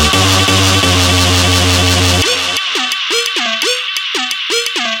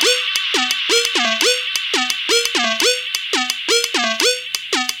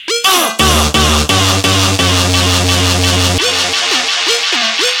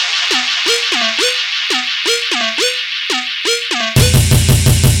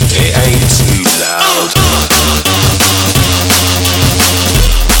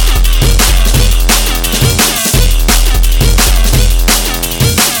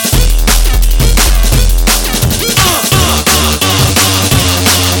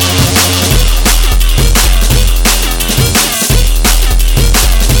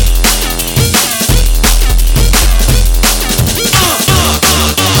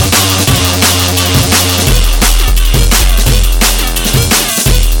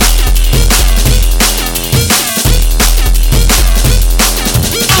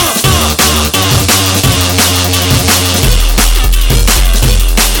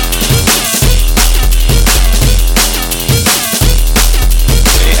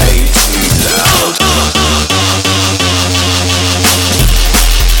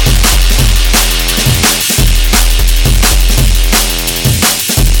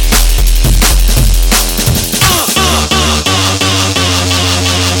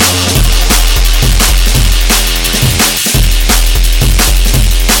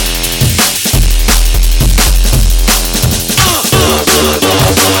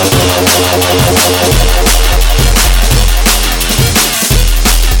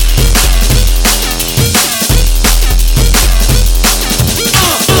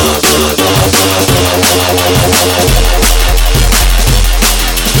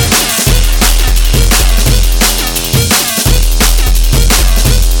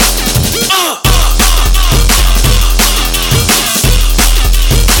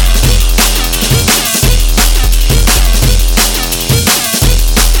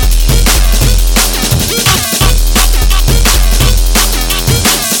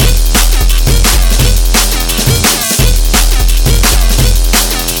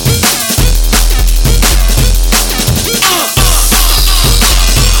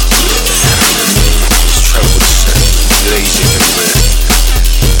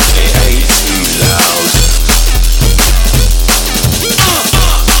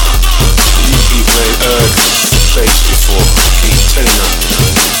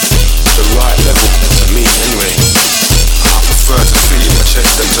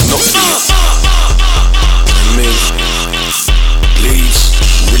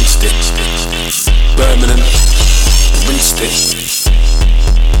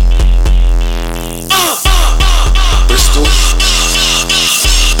 Bristol,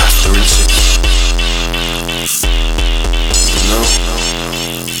 after rinse it.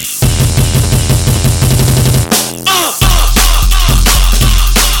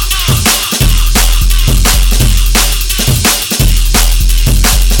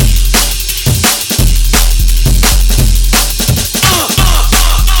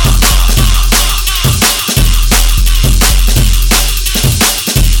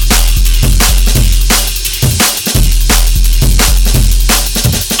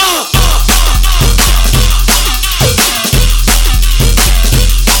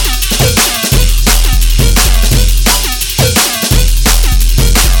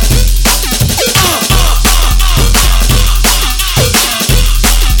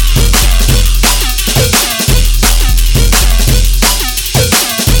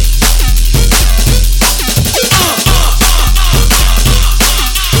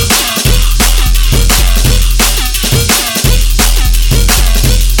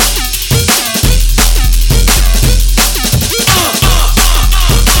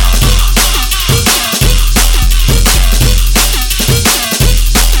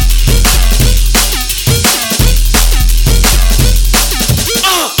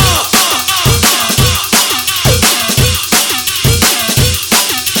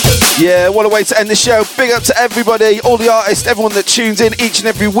 Yeah, what a way to end the show. Big up to everybody, all the artists, everyone that tunes in each and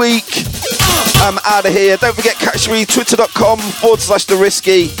every week. I'm out of here. Don't forget, catch me twitter.com/The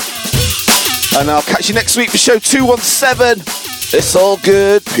Risky. And I'll catch you next week for show 217. It's all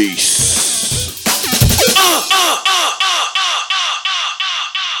good. Peace.